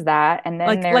 There's that. And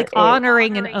then there Like is,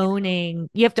 honoring and owning.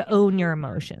 You have to own your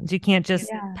emotions. You can't just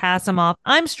yeah, pass them off.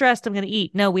 I'm stressed, I'm going to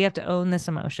eat. No, we have to own this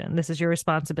emotion. This is your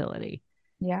responsibility.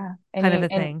 yeah. Kind of a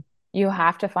thing. You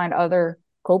have to find other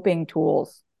coping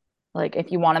tools. Like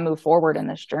if you want to move forward in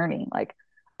this journey, like,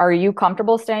 are you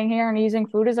comfortable staying here and using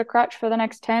food as a crutch for the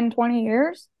next 10, 20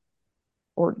 years?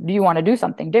 Or do you want to do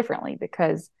something differently?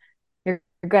 Because you're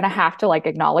going to have to like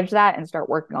acknowledge that and start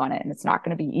working on it. And it's not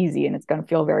going to be easy and it's going to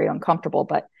feel very uncomfortable.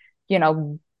 But,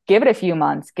 give it a few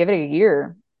months, give it a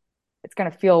year. It's going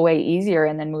to feel way easier.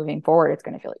 And then moving forward, it's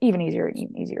going to feel even easier and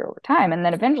even easier over time. And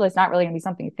then eventually it's not really going to be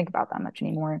something you think about that much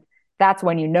anymore. that's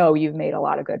when you know you've made a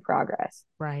lot of good progress.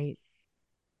 Right.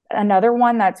 Another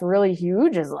one that's really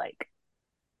huge is like,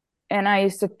 and I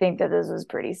used to think that this was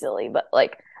pretty silly, but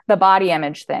like the body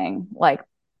image thing, like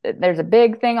there's a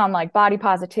big thing on like body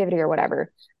positivity or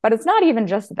whatever, but it's not even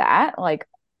just that. Like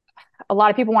a lot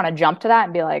of people want to jump to that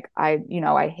and be like, I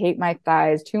hate my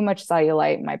thighs, too much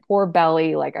cellulite, my poor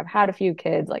belly. Like I've had a few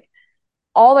kids. Like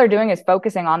all they're doing is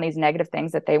focusing on these negative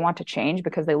things that they want to change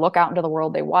because they look out into the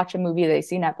world, they watch a movie, they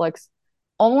see Netflix.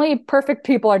 Only perfect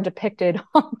people are depicted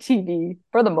on TV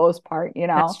for the most part, you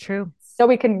That's know? true. So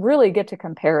we can really get to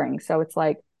comparing. So it's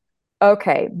like,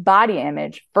 okay, body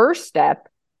image, first step,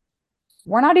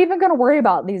 we're not even going to worry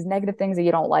about these negative things that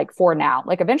you don't like for now.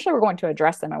 Like eventually we're going to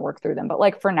address them and work through them. But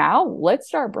like for now, let's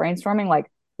start brainstorming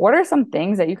like what are some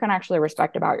things that you can actually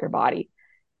respect about your body?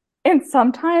 And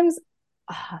sometimes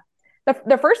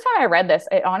the first time I read this,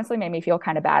 it honestly made me feel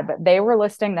kind of bad, but they were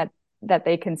listing that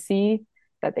they can see,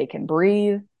 that they can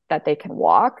breathe, that they can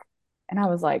walk. And I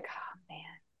was like, oh,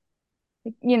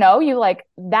 man, you know, you like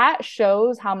that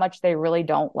shows how much they really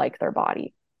don't like their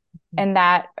body. And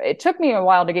that it took me a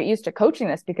while to get used to coaching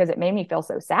this because it made me feel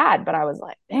so sad. But I was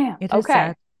like, damn, It is okay.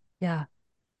 sad. Yeah.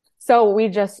 So we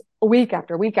just week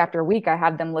after week after week, I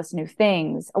have them list new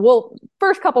things. Well,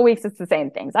 first couple weeks, it's the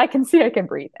same things. I can see, I can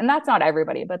breathe. And that's not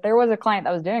everybody, but there was a client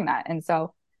that was doing that. And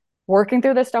so working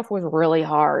through this stuff was really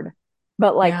hard.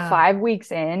 But like Yeah. 5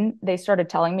 weeks in, they started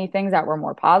telling me things that were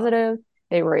more positive.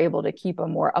 They were able to keep a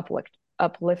more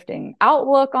uplifting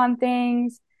outlook on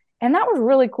things. And that was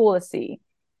really cool to see.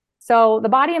 So the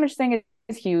body image thing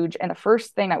is huge. And the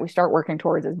first thing that we start working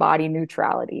towards is body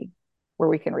neutrality, where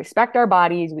we can respect our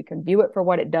bodies, we can view it for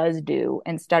what it does do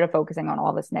instead of focusing on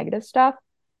all this negative stuff.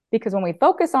 Because when we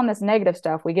focus on this negative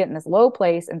stuff, we get in this low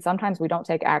place and sometimes we don't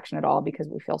take action at all because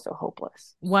we feel so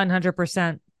hopeless.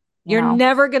 100%. You You're know?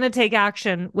 never going to take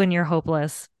action when you're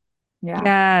hopeless. Yeah.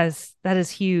 Yes, that is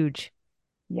huge.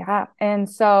 Yeah. And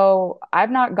so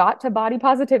I've not got to body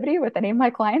positivity with any of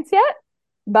my clients yet,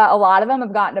 but a lot of them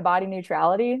have gotten to body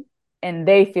neutrality and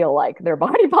they feel like they're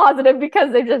body positive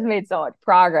because they've just made so much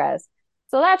progress.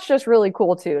 So that's just really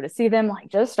cool too, to see them like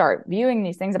just start viewing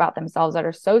these things about themselves that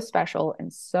are so special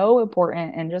and so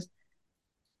important and just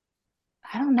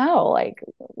I don't know,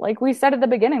 like we said at the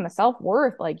beginning, the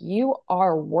self-worth, like you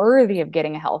are worthy of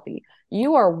getting healthy.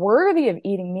 You are worthy of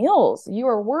eating meals. You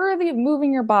are worthy of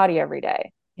moving your body every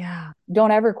day. Yeah.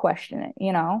 Don't ever question it,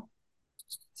 you know?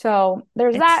 So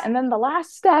there's that. It's And then the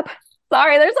last step,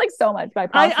 sorry, there's like so much, but I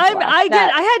promise it's the last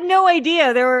step. I had no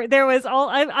idea there was all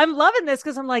I'm loving this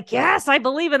because I'm like, yes, I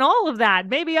believe in all of that.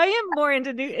 Maybe I am more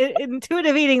into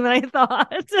intuitive eating than I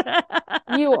thought.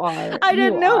 You are, I you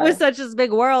didn't know it was are. such a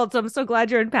big world. So I'm so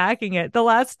glad you're unpacking it. The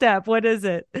last step, what is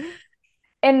it?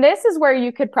 And this is where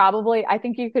you could probably, I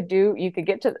think you could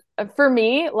get to, for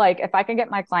me, like if I can get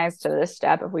my clients to this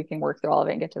step, if we can work through all of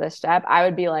it and get to this step, I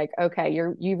would be like, okay,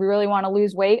 you really want to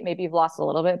lose weight. Maybe you've lost a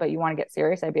little bit, but you want to get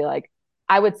serious. I'd be like,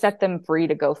 I would set them free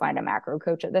to go find a macro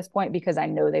coach at this point because I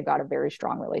know they've got a very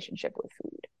strong relationship with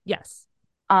food. Yes.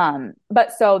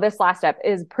 But so this last step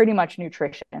is pretty much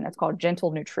nutrition. It's called gentle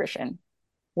nutrition,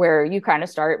 where you kind of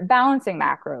start balancing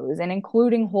macros and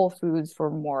including whole foods for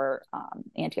more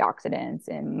antioxidants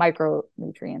and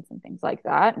micronutrients and things like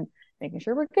that, and making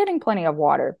sure we're getting plenty of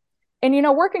water. And, you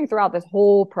know, working throughout this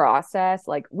whole process,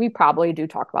 like we probably do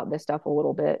talk about this stuff a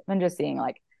little bit and just seeing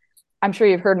like, I'm sure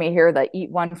you've heard me hear that eat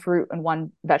one fruit and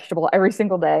one vegetable every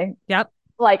single day. Yep.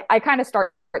 Like I kind of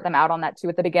start them out on that too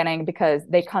at the beginning because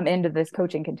they come into this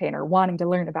coaching container wanting to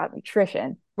learn about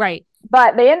nutrition, Right.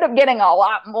 but they end up getting a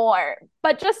lot more.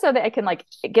 But just so that I can like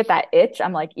get that itch,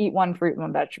 I'm like, eat one fruit and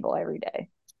one vegetable every day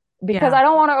because Yeah. I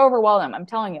don't want to overwhelm them. I'm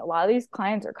telling you, a lot of these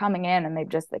clients are coming in and they've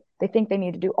just like, they think they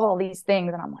need to do all these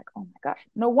things. And I'm like, oh my gosh,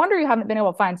 no wonder you haven't been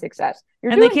able to find success.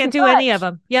 You're And they doing too can't do any of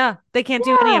much. them. Yeah. They can't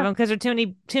do any of Yeah. them because there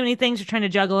are too many things you're trying to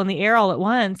juggle in the air all at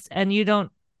once. And you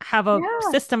don't have a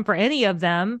Yeah. system for any of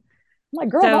them. I'm like,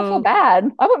 girl, don't feel So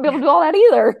bad. I wouldn't be able yeah. to do all that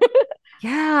either.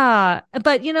 Yeah.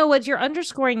 But you know what you're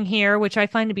underscoring here, which I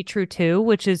find to be true too,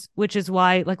 which is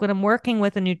why like when I'm working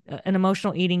with an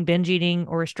emotional eating, binge eating,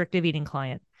 or restrictive eating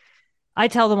client, I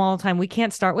tell them all the time, we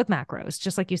can't start with macros,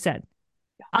 just like you said.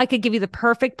 I could give you the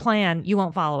perfect plan. You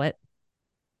won't follow it.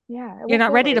 Yeah, it You're won't not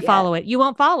feel ready right to yet. follow it. You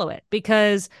won't follow it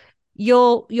because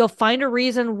you'll find a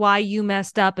reason why you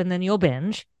messed up and then you'll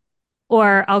binge.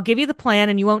 Or I'll give you the plan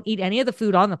and you won't eat any of the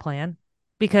food on the plan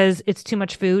because it's too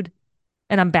much food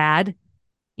and I'm bad,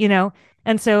 you know?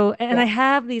 And so, and I Yeah.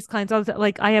 have these clients,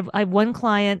 like I have one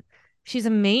client, she's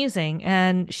amazing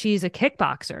and she's a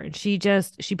kickboxer and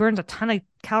she burns a ton of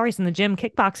calories in the gym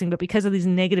kickboxing, but because of these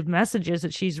negative messages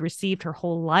that she's received her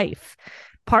whole life,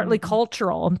 partly Mm-hmm.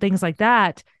 cultural and things like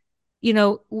that. You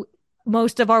know,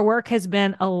 most of our work has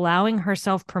been allowing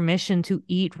herself permission to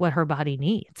eat what her body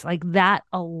needs. Like that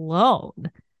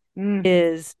alone Mm-hmm.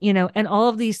 is, you know, and all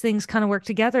of these things kind of work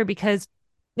together because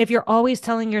if you're always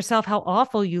telling yourself how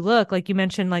awful you look, like you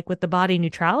mentioned, like with the body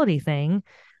neutrality thing,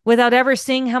 without ever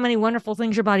seeing how many wonderful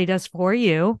things your body does for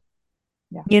you,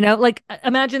 Yeah. you know, like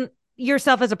imagine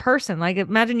yourself as a person, like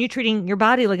imagine you treating your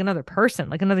body like another person,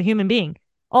 like another human being.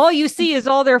 All you see is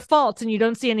all their faults and you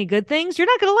don't see any good things. You're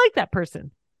not going to like that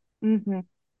person. Mm-hmm.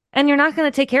 And you're not going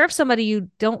to take care of somebody you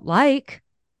don't like.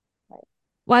 Right.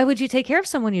 Why would you take care of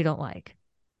someone you don't like?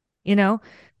 You know?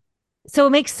 So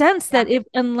it makes sense Yeah. that if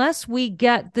unless we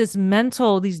get these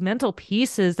mental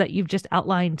pieces that you've just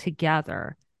outlined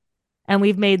together, and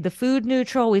we've made the food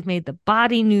neutral, we've made the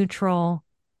body neutral,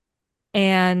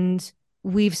 and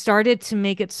we've started to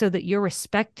make it so that you're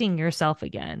respecting yourself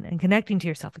again and connecting to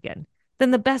yourself again,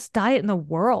 then the best diet in the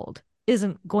world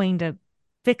isn't going to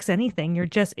fix anything. You're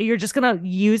just going to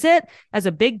use it as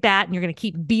a big bat and you're going to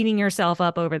keep beating yourself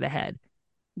up over the head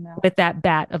No. with that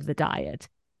bat of the diet.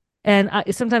 And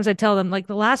sometimes I tell them, like,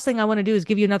 the last thing I want to do is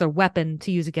give you another weapon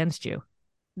to use against you.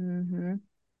 Mm-hmm.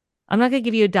 I'm not going to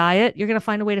give you a diet. You're going to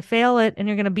find a way to fail it and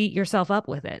you're going to beat yourself up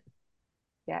with it.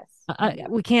 Yes. Yep.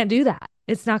 We can't do that.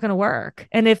 It's not going to work.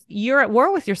 And if you're at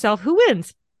war with yourself, who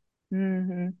wins?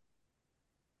 Mm-hmm.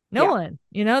 No Yeah. one.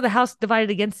 You know, the house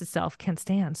divided against itself can't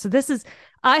stand. So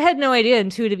I had no idea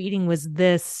intuitive eating was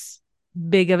this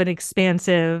big of an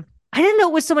expansive. I didn't know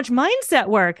it was so much mindset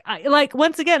work. Like,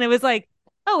 once again, it was like,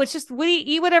 oh, it's just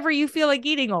eat whatever you feel like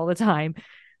eating all the time.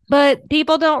 But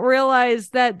people don't realize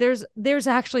that there's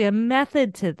actually a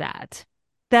method to that.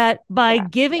 That by Yeah. Yeah.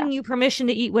 giving you permission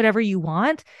to eat whatever you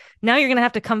want, now you're going to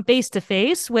have to come face to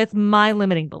face with my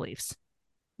limiting beliefs,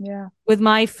 Yeah. with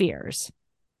my fears,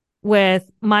 with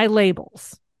my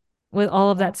labels, with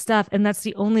all of Yeah. that stuff. And that's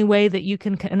the only way that you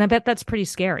can. And I bet that's pretty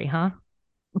scary, huh?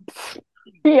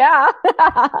 Yeah.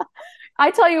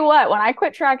 I tell you what, when I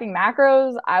quit tracking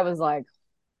macros, I was like,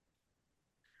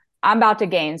 I'm about to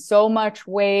gain so much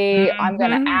weight. I'm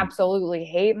going to Mm-hmm. absolutely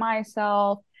hate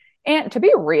myself. And to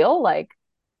be real, like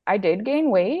I did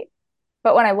gain weight,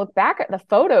 but when I look back at the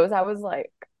photos, I was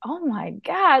like, oh my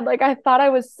God, like I thought I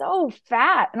was so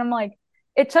fat. And I'm like,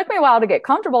 it took me a while to get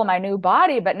comfortable in my new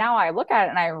body, but now I look at it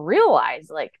and I realize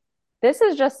like this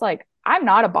is just like I'm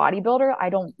not a bodybuilder. I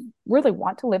don't really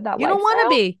want to live that You don't want to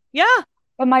lifestyle, be. Yeah.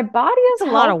 but my body It's is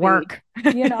a lot of healthy, work.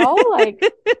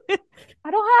 like I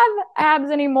don't have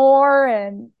abs anymore.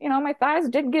 And, my thighs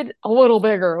did get a little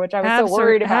bigger, which I was so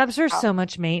worried about. Abs are so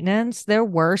much maintenance. They're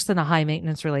worse than a high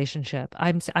maintenance relationship.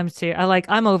 I'm serious.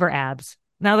 I'm over abs.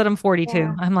 Now that I'm 42,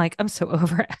 Yeah. I'm like, I'm so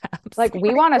over abs. Like They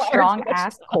we want a require too strong much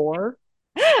ass core,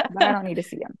 but I don't need to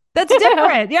see That's them.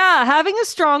 different. Yeah. Having a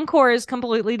strong core is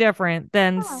completely different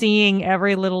than Yeah. seeing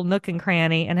every little nook and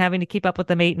cranny and having to keep up with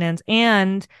the maintenance.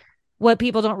 And what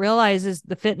people don't realize is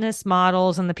the fitness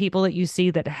models and the people that you see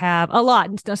that have a lot.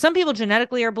 Some people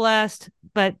genetically are blessed,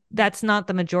 but that's not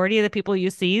the majority of the people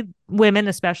you see, women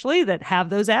especially, that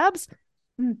have those abs.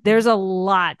 Mhm. There's a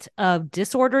lot of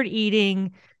disordered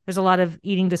eating. There's a lot of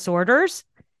eating disorders.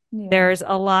 Yeah. There's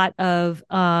a lot of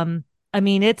I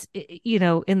mean,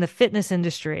 in the fitness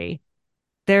industry,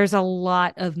 there's a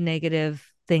lot of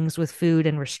negative things with food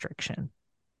and restriction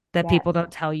that Yes. people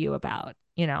don't tell you about.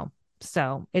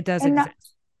 So it does And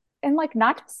exist. like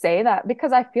not to say that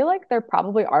because I feel like there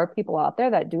probably are people out there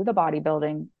that do the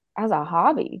bodybuilding as a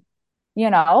hobby.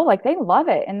 Like they love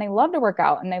it and they love to work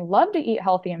out and they love to eat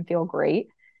healthy and feel great.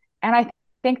 And I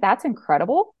think that's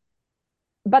incredible.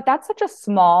 But that's such a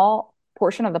small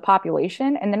portion of the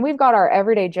population. And then we've got our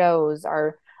everyday Joes,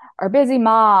 our busy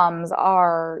moms,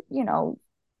 our,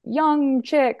 young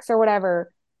chicks or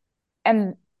whatever.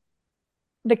 And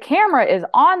the camera is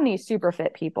on these super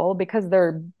fit people because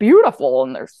they're beautiful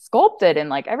and they're sculpted and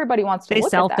like everybody wants to They look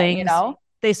at sell that, things.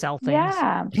 They sell things.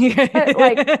 Yeah. But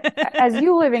like as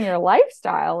you living your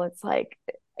lifestyle, it's like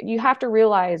you have to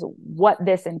realize what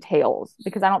this entails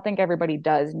because I don't think everybody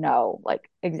does know like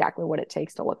exactly what it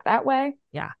takes to look that way.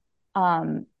 Yeah.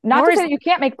 Not Nor to say is that you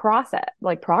can't make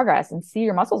progress and see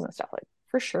your muscles and stuff like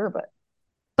for sure, but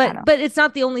I don't but know. but it's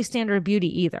not the only standard of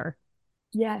beauty either.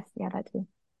 Yes, yeah, that too.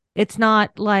 It's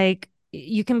not like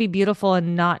you can be beautiful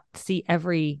and not see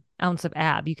every ounce of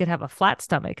ab. You could have a flat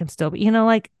stomach and still be,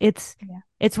 like Yeah.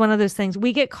 it's one of those things.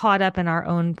 We get caught up in our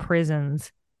own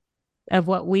prisons of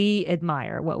what we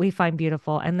admire, what we find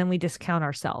beautiful, and then we discount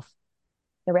ourselves.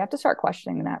 So we have to start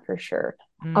questioning that for sure.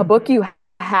 A book Mm-hmm. you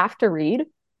have to read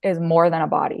is More Than a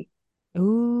Body.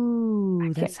 Ooh,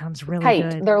 that Can't, sounds really Kite.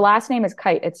 good. Their last name is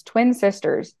Kite. It's twin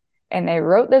sisters. and they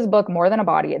wrote this book, More Than a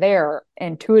Body. They are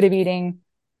intuitive eating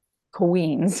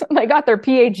queens. They got their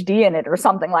PhD in it or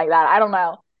something like that. I don't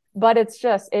know. But it's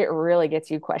just, it really gets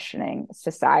you questioning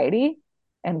society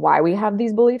and why we have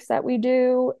these beliefs that we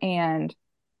do. And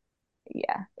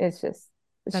yeah, it's just,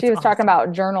 she That's was talking awesome.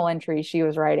 about journal entries she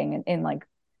was writing in like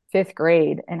fifth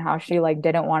grade and how she like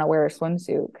didn't want to wear a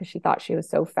swimsuit because she thought she was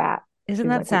so fat. She Isn't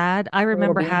was that like sad? I a little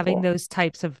remember having beanpole. those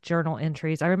types of journal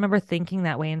entries. I remember thinking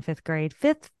that way in fifth grade.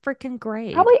 Fifth freaking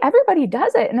grade. Probably everybody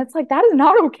does it. And it's like, that is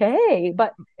not okay.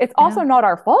 But it's also Yeah. not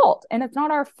our fault. And it's not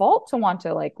our fault to want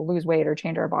to like lose weight or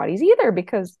change our bodies either,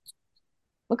 because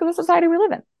look at the society we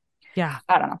live in. Yeah.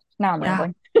 I don't know. Now I'm Yeah.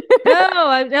 rambling.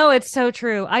 No, no, it's so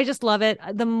true. I just love it.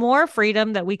 The more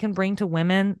freedom that we can bring to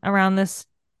women around this,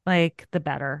 like the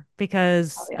better. Oh,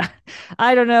 Because yeah.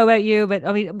 I don't know about you, but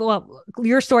I mean, well,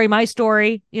 your story, my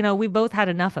story, we both had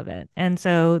enough of it. And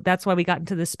so that's why we got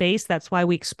into the space. That's why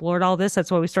we explored all this.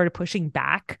 That's why we started pushing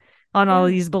back on all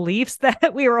of Yeah. these beliefs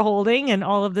that we were holding and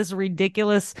all of this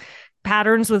ridiculous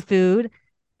patterns with food.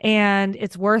 And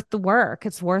it's worth the work.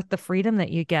 It's worth the freedom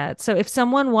that you get. So if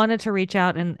someone wanted to reach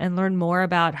out and learn more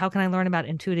about how can I learn about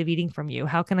intuitive eating from you?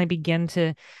 How can I begin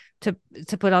to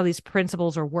to put all these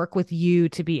principles or work with you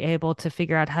to be able to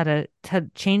figure out how to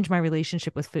change my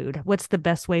relationship with food? What's the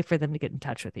best way for them to get in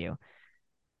touch with you?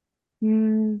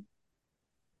 Mm,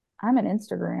 I'm an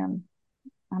Instagram.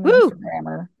 I'm an Woo!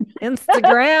 Instagrammer.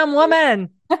 Instagram woman.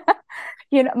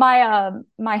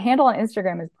 My handle on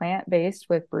Instagram is Plant Based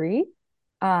with Bri.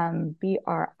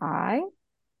 BRI.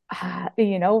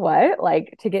 You know what?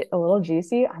 Like, to get a little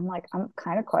juicy, I'm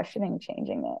kind of questioning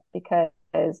changing it,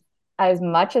 because as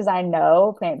much as I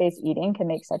know plant-based eating can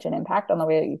make such an impact on the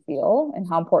way that you feel and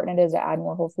how important it is to add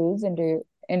more whole foods into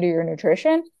your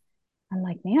nutrition, I'm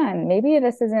like, man, maybe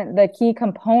this isn't the key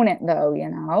component though,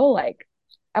 Like,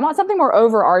 I want something more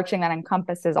overarching that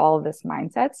encompasses all of this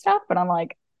mindset stuff, but I'm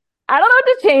like, I don't know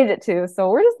what to change it to. So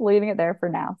we're just leaving it there for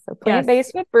now. So Yes.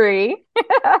 plant-based with Bri.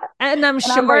 And I'm And I'm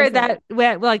sure embracing that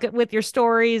it. like with your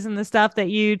stories and the stuff that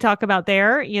you talk about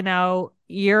there,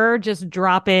 you're just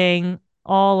dropping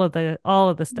all of the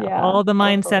stuff, Yeah, all the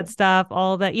mindset hopefully. stuff,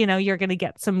 all that, you're going to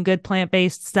get some good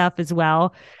plant-based stuff as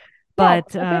well. Yeah,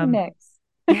 But a good mix.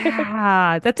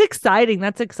 yeah, that's exciting.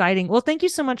 That's exciting. Well, thank you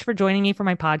so much for joining me for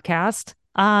my podcast.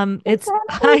 Thanks It's for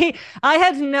having me. I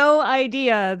had no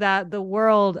idea that the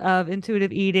world of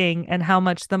intuitive eating and how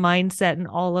much the mindset and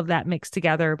all of that mixed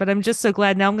together. But I'm just so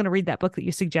glad now I'm going to read that book that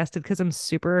you suggested because I'm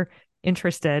super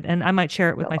interested and I might share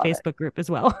it with You'll my love it. Facebook group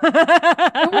as well. Do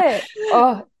it.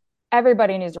 Oh,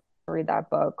 everybody needs to read that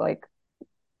book. Like,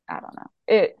 I don't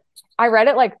know. I read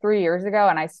it like 3 years ago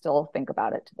and I still think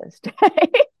about it to this day.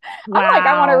 I'm like,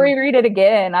 I want to Wow. reread it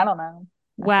again. I don't know.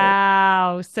 That's it.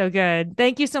 Wow. So good.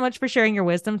 Thank you so much for sharing your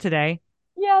wisdom today.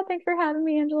 Yeah, thanks for having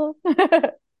me, Angela.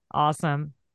 Awesome.